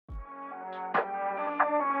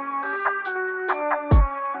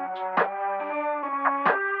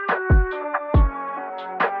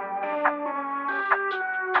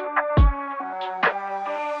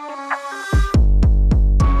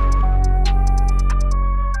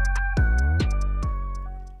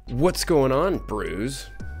What's going on, Bruce?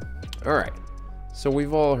 Alright, so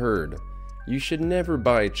we've all heard you should never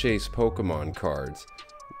buy Chase Pokémon cards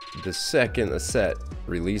the second a set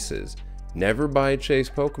releases. Never buy a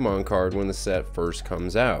Chase Pokémon card when the set first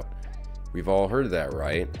comes out. We've all heard that,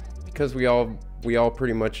 right? Because we all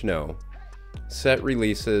pretty much know. Set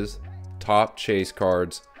releases, top Chase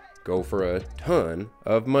cards go for a ton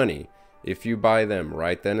of money. If you buy them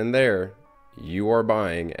right then and there, you are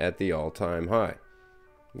buying at the all-time high.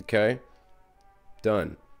 Okay?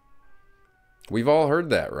 Done. We've all heard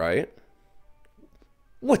that, right?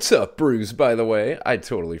 What's up, Bruce, by the way? I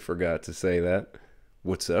totally forgot to say that.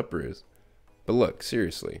 What's up, Bruce? But look,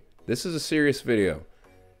 seriously, this is a serious video.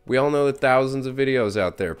 We all know that thousands of videos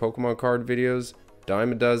out there, Pokemon card videos,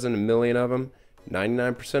 dime a dozen, a million of them,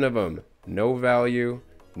 99% of them, no value,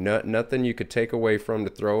 nothing you could take away from to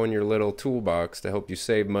throw in your little toolbox to help you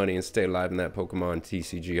save money and stay alive in that Pokemon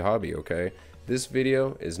TCG hobby, okay? This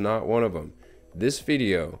video is not one of them. This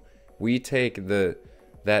video, we take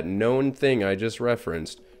that known thing I just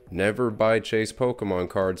referenced, never buy Chase Pokemon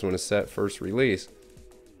cards when a set first release,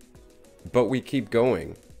 but we keep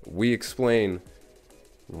going. We explain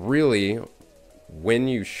really when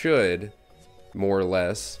you should, more or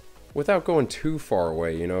less, without going too far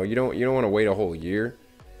away. You know, you don't want to wait a whole year.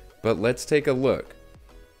 But let's take a look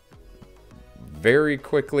very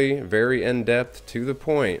quickly, very in-depth, to the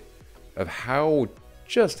point of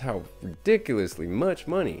just how ridiculously much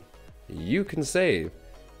money you can save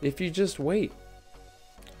if you just wait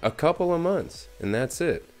a couple of months, and that's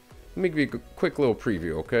it. Let me give you a quick little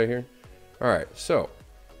preview, okay, here. Alright, so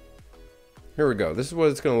here we go. This is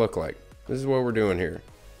what it's going to look like. This is what we're doing here.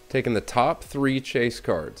 Taking the top 3 Chase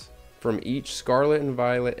cards from each Scarlet and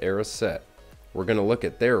Violet era set. We're going to look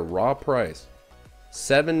at their raw price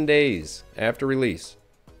 7 days after release.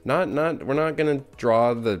 We're not going to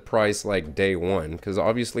draw the price like day one, because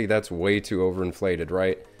obviously that's way too overinflated,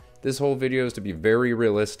 right? This whole video is to be very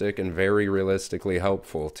realistic and very realistically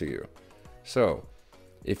helpful to you. So,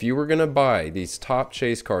 if you were going to buy these top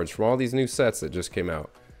Chase cards from all these new sets that just came out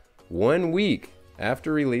 1 week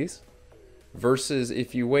after release, versus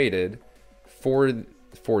if you waited for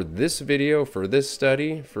this video, for this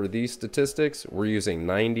study, for these statistics, we're using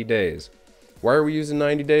 90 days. Why are we using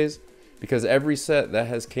 90 days? Because every set that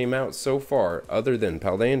has came out so far, other than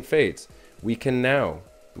Paldean Fates, we can now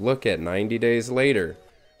look at 90 days later.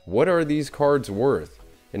 What are these cards worth?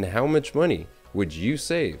 And how much money would you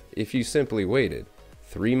save if you simply waited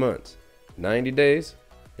 3 months, 90 days?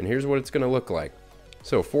 And here's what it's going to look like.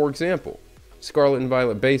 So, for example, Scarlet and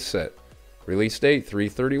Violet base set, release date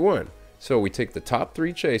 3/31. So we take the top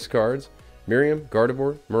 3 Chase cards, Miriam,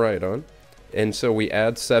 Gardevoir, Miraidon, and so we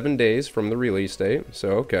add 7 days from the release date. So,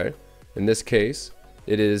 okay, in this case,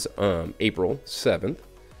 it is April 7th.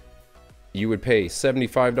 You would pay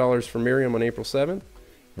 $75 for Miriam on April 7th,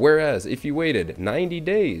 whereas if you waited 90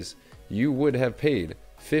 days, you would have paid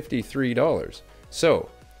 $53. So,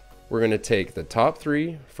 we're going to take the top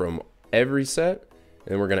 3 from every set,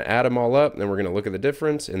 and we're going to add them all up, and then we're going to look at the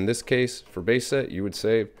difference. In this case, for base set, you would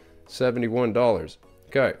save $71.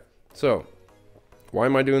 Okay, so why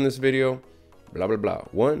am I doing this video? Blah blah blah.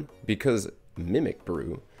 1, because Mimic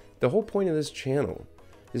Brew, the whole point of this channel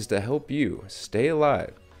is to help you stay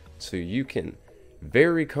alive so you can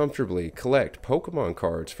very comfortably collect Pokemon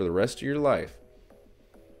cards for the rest of your life.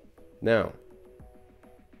 Now,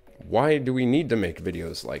 why do we need to make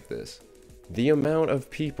videos like this? The amount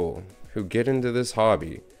of people who get into this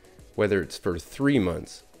hobby, whether it's for 3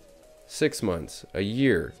 months, 6 months, a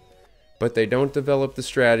year, but they don't develop the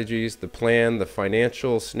strategies, the plan, the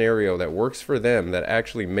financial scenario that works for them, that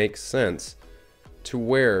actually makes sense, to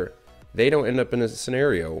where they don't end up in a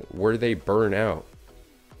scenario where they burn out,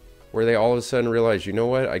 where they all of a sudden realize, you know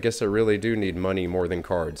what, I guess I really do need money more than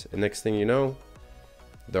cards. And next thing you know,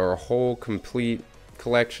 their whole complete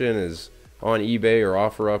collection is on eBay or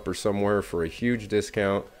OfferUp or somewhere for a huge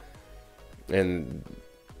discount, and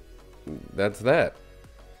that's that.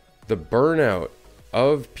 The burnout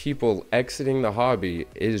of people exiting the hobby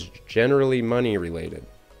is generally money related.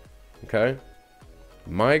 Okay?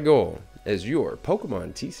 My goal as your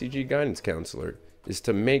Pokemon TCG guidance counselor is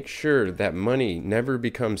to make sure that money never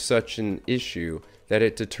becomes such an issue that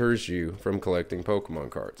it deters you from collecting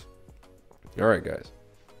Pokemon cards. Alright guys,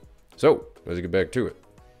 so let's get back to it.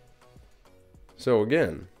 So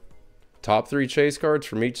again, top 3 Chase cards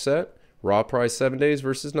from each set, raw price 7 days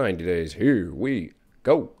versus 90 days. Here we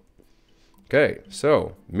go. Okay,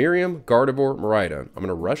 so Miriam, Gardevoir, Miraidon. I'm going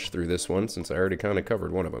to rush through this one since I already kind of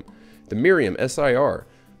covered one of them. The Miriam SIR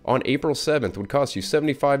on April 7th would cost you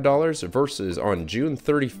 $75 versus on June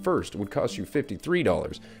 31st would cost you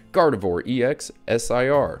 $53. Gardevoir EX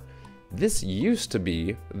SIR This used to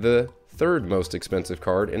be the third most expensive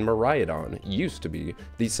card, and Miraidon used to be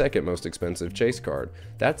the second most expensive chase card.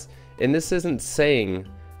 And this isn't saying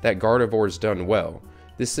that Gardevoir's done well.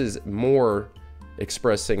 This is more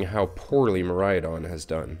expressing how poorly Miraidon has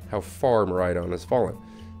done, how far Miraidon has fallen.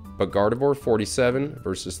 But Gardevoir 47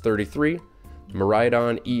 versus 33,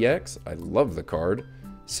 Miraidon EX, I love the card,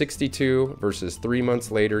 62 versus 3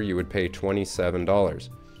 months later, you would pay $27.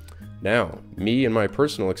 Now, me and my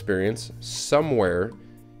personal experience, somewhere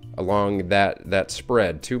along that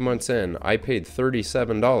spread, 2 months in, I paid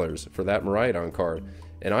 $37 for that Miraidon card,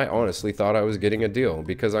 and I honestly thought I was getting a deal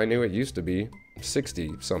because I knew it used to be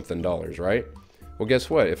 60 something dollars, right? Well,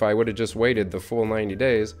 guess what? If I would have just waited the full 90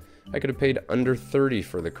 days, I could have paid under 30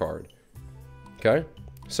 for the card. Okay?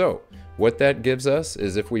 So, what that gives us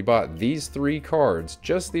is if we bought these 3 cards,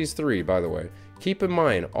 just these 3, by the way, keep in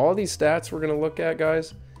mind, all these stats we're going to look at,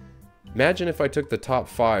 guys, imagine if I took the top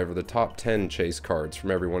 5 or the top 10 chase cards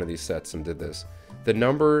from every one of these sets and did this. The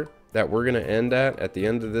number that we're going to end at the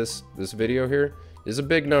end of this video here is a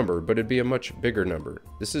big number, but it'd be a much bigger number.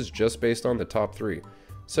 This is just based on the top 3.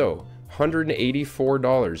 So,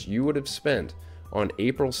 $184 you would have spent on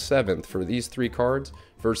April 7th for these 3 cards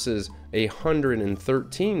versus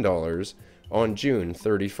 $113 on June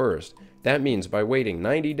 31st. That means by waiting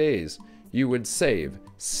 90 days, you would save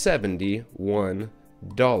 $71.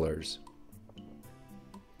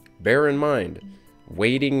 Bear in mind,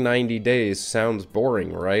 waiting 90 days sounds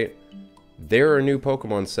boring, right? There are new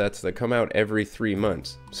Pokemon sets that come out every 3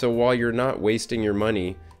 months. So while you're not wasting your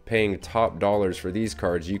money paying top dollars for these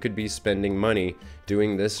cards, you could be spending money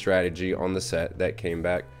doing this strategy on the set that came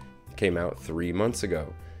out 3 months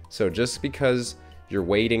ago. So just because you're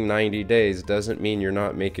waiting 90 days doesn't mean you're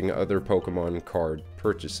not making other Pokemon card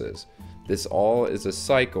purchases. This all is a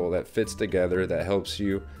cycle that fits together that helps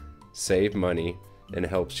you save money and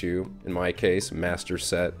helps you, in my case, master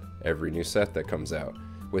set every new set that comes out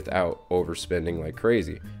without overspending like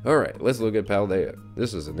crazy. Alright, let's look at Paldea.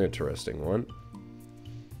 This is an interesting one.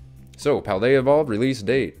 So, Paldea Evolved release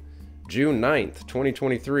date, June 9th,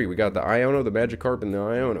 2023. We got the Iono, the Magikarp, and the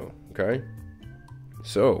Iono, okay?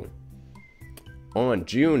 So, on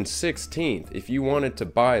June 16th, if you wanted to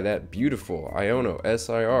buy that beautiful Iono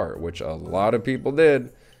SIR, which a lot of people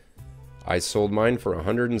did, I sold mine for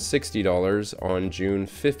 $160 on June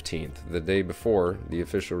 15th, the day before the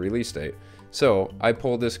official release date. So, I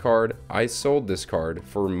pulled this card, I sold this card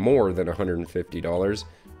for more than $150,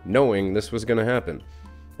 knowing this was going to happen.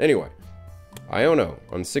 Anyway, Iono,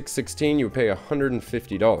 on 6/16, you would pay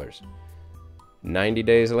 $150. 90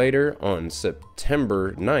 days later, on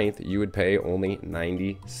September 9th, you would pay only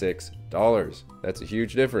 $96. That's a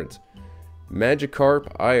huge difference. Magikarp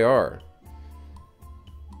IR,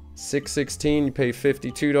 6/16, you pay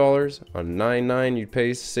 $52. On 9/9, you'd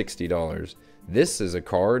pay $60. This is a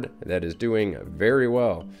card that is doing very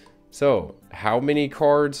well. So, how many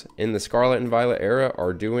cards in the Scarlet and Violet era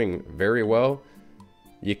are doing very well?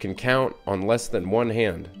 You can count on less than one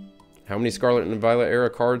hand. How many Scarlet and Violet era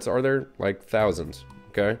cards are there? Like thousands,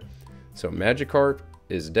 okay? So Magikarp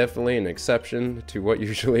is definitely an exception to what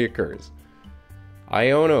usually occurs.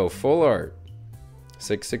 Iono Full Art,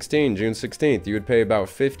 6/16, June 16th, you would pay about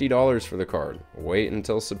 $50 for the card. Wait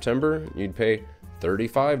until September, you'd pay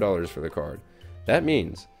 $35 for the card. That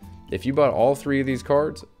means if you bought all 3 of these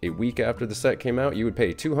cards a week after the set came out, you would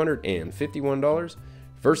pay $251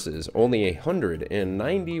 versus only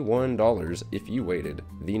 $191 if you waited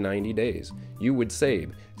the 90 days. You would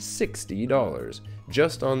save $60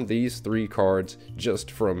 just on these 3 cards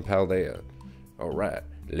just from Paldea. Alright,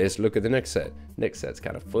 let's look at the next set. Next set's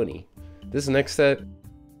kind of funny. This next set,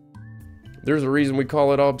 there's a reason we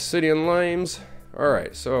call it Obsidian Lames.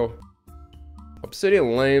 Alright, so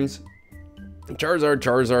Obsidian Lames,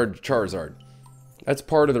 Charizard. That's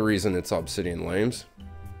part of the reason it's Obsidian Lames.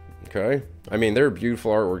 Okay, I mean, there are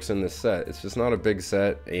beautiful artworks in this set. It's just not a big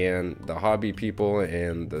set, and the hobby people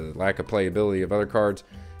and the lack of playability of other cards,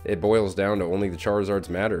 it boils down to only the Charizards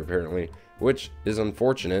matter, apparently, which is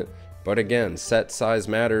unfortunate. But again, set size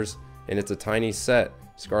matters, and it's a tiny set.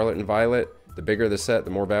 Scarlet and Violet, the bigger the set,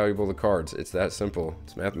 the more valuable the cards. It's that simple.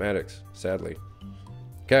 It's mathematics, sadly.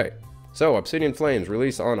 Okay, so Obsidian Flames,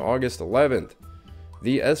 released on August 11th.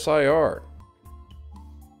 The SIR,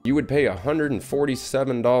 you would pay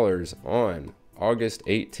 $147 on August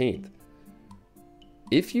 18th.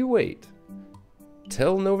 If you wait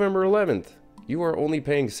till November 11th, you are only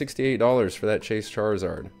paying $68 for that Chase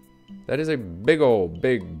Charizard. That is a big old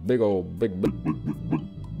difference.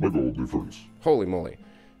 Holy moly.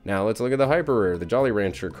 Now let's look at the Hyper Rare, the Jolly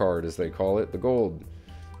Rancher card as they call it, the gold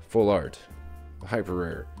full art, Hyper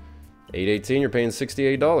Rare. 8/18, you're paying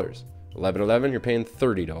 $68. 1111, you're paying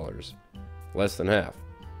 $30. Less than half.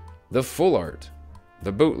 The full art,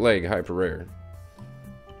 the bootleg hyper rare.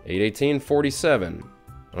 818, 47.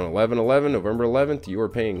 On 1111, November 11th, you are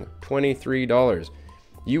paying $23.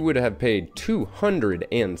 You would have paid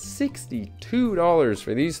 $262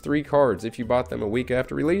 for these 3 cards if you bought them a week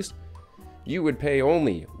after release. You would pay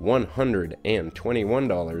only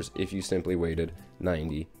 $121 if you simply waited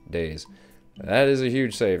 90 days. That is a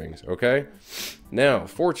huge savings, okay? Now,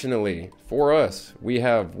 fortunately for us, we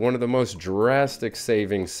have one of the most drastic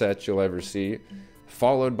savings sets you'll ever see,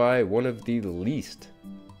 followed by one of the least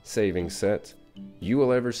savings sets you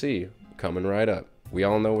will ever see coming right up. We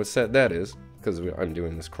all know what set that is, because I'm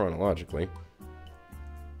doing this chronologically.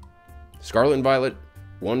 Scarlet Violet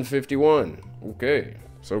 151. Okay,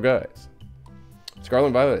 so guys,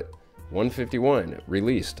 Scarlet Violet 151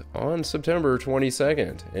 released on September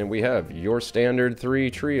 22nd, and we have your standard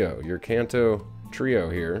 3 trio, your Kanto trio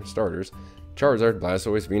here, starters, Charizard,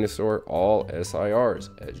 Blastoise, Venusaur, all SIRs,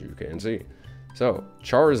 as you can see. So,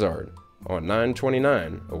 Charizard on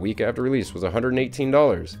 9/29, a week after release, was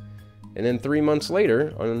 $118. And then 3 months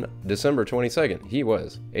later, on December 22nd, he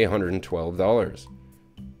was $112.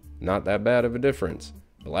 Not that bad of a difference.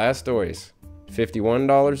 Blastoise,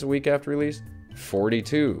 $51 a week after release,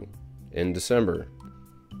 $42 in December,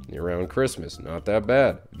 around Christmas. Not that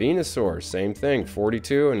bad. Venusaur, same thing,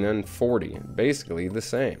 $42 and then $40, basically the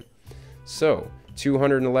same. So,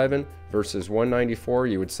 $211 versus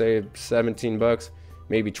 $194, you would save $17,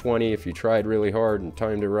 maybe $20 if you tried really hard and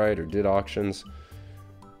timed it right or did auctions.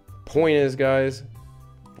 Point is, guys,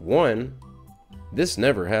 one, this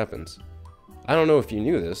never happens. I don't know if you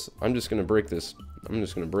knew this. I'm just gonna break this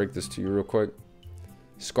to you real quick.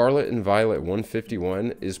 Scarlet and Violet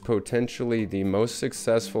 151 is potentially the most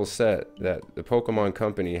successful set that the Pokemon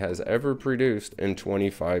Company has ever produced in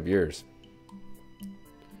 25 years.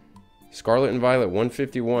 Scarlet and Violet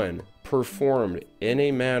 151 performed in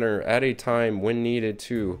a manner at a time when needed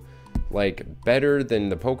to, like, better than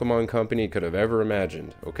the Pokemon Company could have ever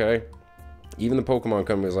imagined, okay? Even the Pokemon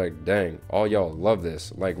Company was like, dang, all y'all love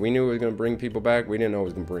this. Like, we knew it was going to bring people back. We didn't know it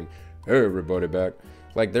was going to bring everybody back.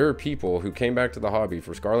 Like, there are people who came back to the hobby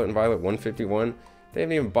for Scarlet and Violet 151. They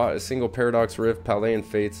haven't even bought a single Paradox Rift, Paldean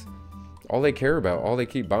Fates. All they care about, all they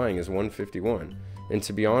keep buying is 151. And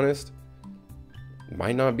to be honest,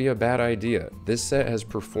 might not be a bad idea. This set has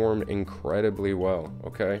performed incredibly well,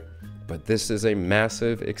 okay? But this is a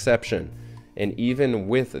massive exception. And even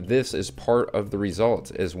with this as part of the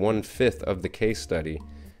results, as 1/5 of the case study,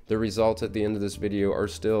 the results at the end of this video are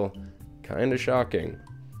still kind of shocking.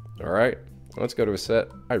 All right, let's go to a set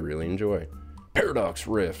I really enjoy. Paradox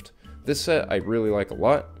Rift. This set I really like a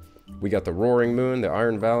lot. We got the Roaring Moon, the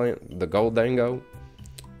Iron Valiant, the Goldango.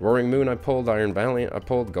 Roaring Moon I pulled, Iron Valiant I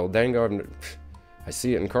pulled, Goldango I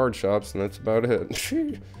see it in card shops, and that's about it.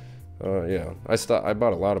 Yeah, I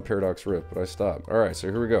bought a lot of Paradox Rift, but I stopped. All right, so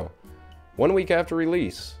here we go. 1 week after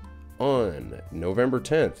release, on November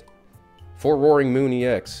 10th, for Roaring Moon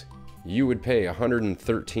EX, you would pay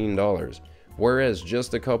 $113, whereas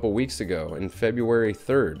just a couple weeks ago, in February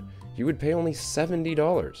 3rd, you would pay only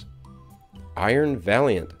 $70. Iron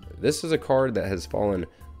Valiant. This is a card that has fallen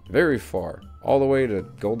very far, all the way to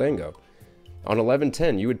Goldango. On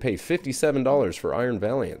 11/10, you would pay $57 for Iron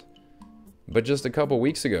Valiant. But just a couple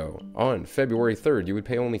weeks ago, on February 3rd, you would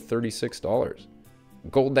pay only $36.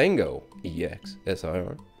 Goldango EX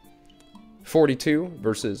SIR. 42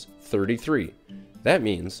 versus 33. That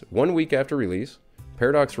means 1 week after release,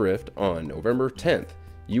 Paradox Rift on November 10th,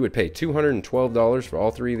 you would pay $212 for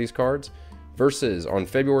all 3 of these cards, versus on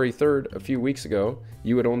February 3rd, a few weeks ago,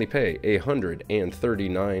 you would only pay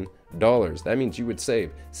 $139. That means you would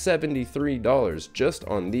save $73 just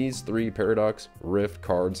on these 3 Paradox Rift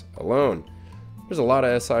cards alone. There's a lot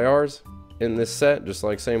of SIRs in this set, just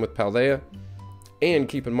like same with Paldea. And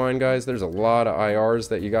keep in mind, guys, there's a lot of IRs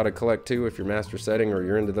that you got to collect too if you're master setting or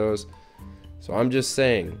you're into those. So I'm just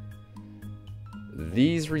saying,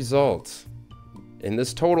 these results in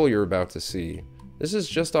this total you're about to see, this is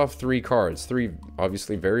just off 3 cards, 3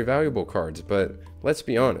 obviously very valuable cards. But let's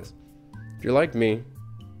be honest, if you're like me,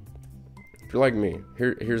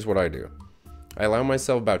 here's what I do. I allow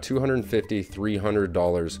myself about $250,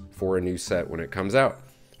 $300 for a new set when it comes out.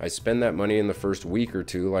 I spend that money in the first week or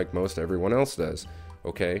 2 like most everyone else does,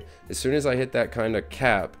 okay? As soon as I hit that kind of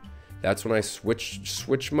cap, that's when I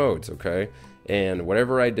switch modes, okay? And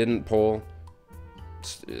whatever I didn't pull,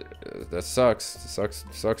 that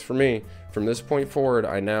sucks for me. From this point forward,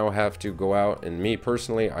 I now have to go out, and me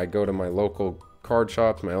personally, I go to my local card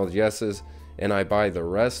shops, my LGSs, and I buy the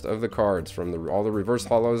rest of the cards, from all the reverse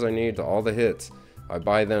hollows I need to all the hits. I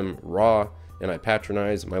buy them raw and I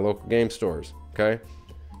patronize my local game stores, okay?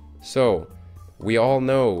 So we all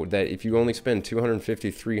know that if you only spend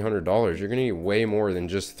 $250, $300, you're gonna need way more than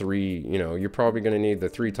just 3, you know, you're probably gonna need the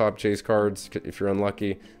 3 top chase cards if you're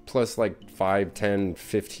unlucky, plus like 5, 10,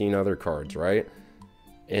 15 other cards, right?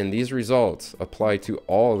 And these results apply to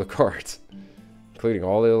all the cards, including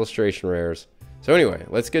all the illustration rares. So anyway,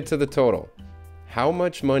 let's get to the total. How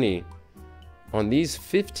much money on these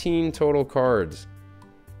 15 total cards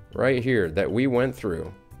right here that we went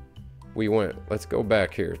through? Let's go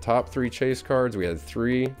back here. Top 3 chase cards, we had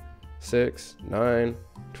 3, 6, 9,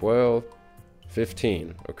 12,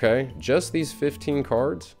 15, okay? Just these 15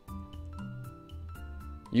 cards,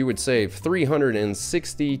 you would save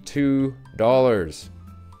 $362.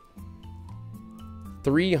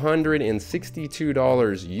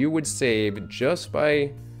 $362 you would save just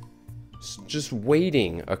by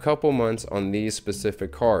waiting a couple months on these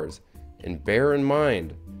specific cards. And bear in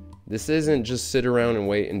mind, this isn't just sit around and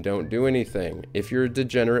wait and don't do anything. If you're a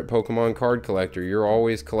degenerate Pokemon card collector, you're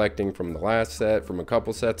always collecting from the last set, from a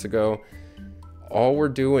couple sets ago. All we're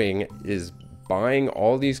doing is buying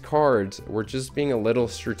all these cards. We're just being a little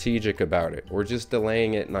strategic about it. We're just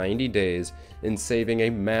delaying it 90 days and saving a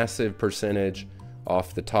massive percentage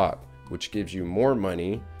off the top, which gives you more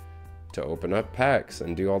money to open up packs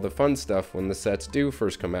and do all the fun stuff when the sets do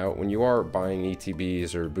first come out, when you are buying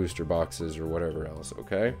ETBs or booster boxes or whatever else,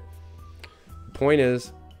 okay? The point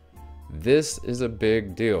is, this is a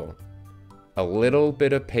big deal. A little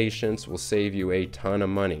bit of patience will save you a ton of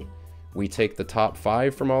money. We take the top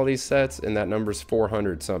 5 from all these sets and that number's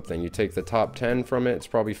 400 something. You take the top 10 from it, it's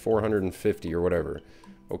probably 450 or whatever.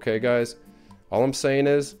 Okay guys, all I'm saying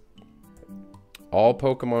is, all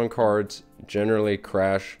Pokemon cards generally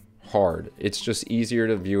crash hard. It's just easier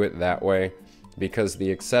to view it that way because the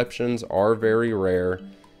exceptions are very rare,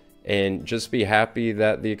 and just be happy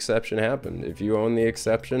that the exception happened. If you own the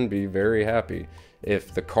exception, be very happy.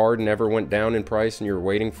 If the card never went down in price and you're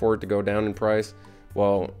waiting for it to go down in price,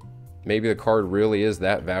 well, maybe the card really is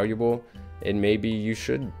that valuable and maybe you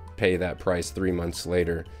should pay that price 3 months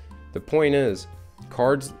later. The point is,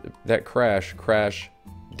 cards that crash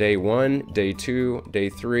day 1, day 2, day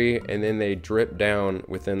 3, and then they drip down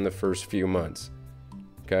within the first few months.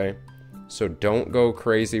 Okay? So don't go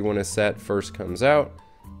crazy when a set first comes out,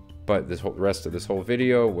 but the rest of this whole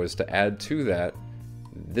video was to add to that.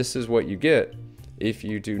 This is what you get if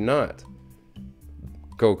you do not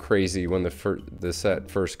go crazy when the set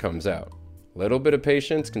first comes out. A little bit of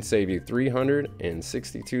patience can save you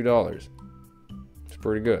 $362. It's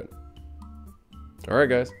pretty good. Alright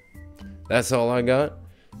guys, that's all I got.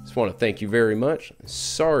 Just want to thank you very much.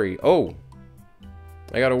 Sorry. Oh,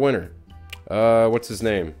 I got a winner. What's his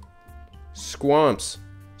name? Squamps.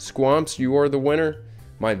 Squamps, you are the winner.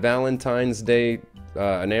 My Valentine's Day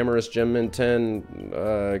Enamorous Gem Mint 10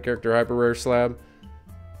 character hyper rare slab.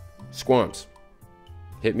 Squamps.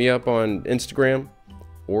 Hit me up on Instagram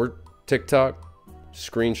or TikTok.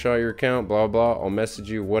 Screenshot your account, blah, blah. I'll message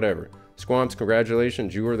you, whatever. Squamps,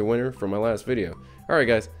 congratulations. You are the winner from my last video. Alright,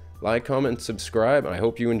 guys. Like, comment, and subscribe. I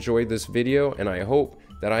hope you enjoyed this video, and I hope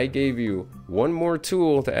that I gave you one more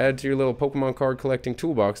tool to add to your little Pokemon card collecting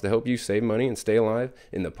toolbox to help you save money and stay alive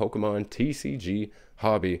in the Pokemon TCG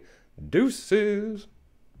hobby. Deuces!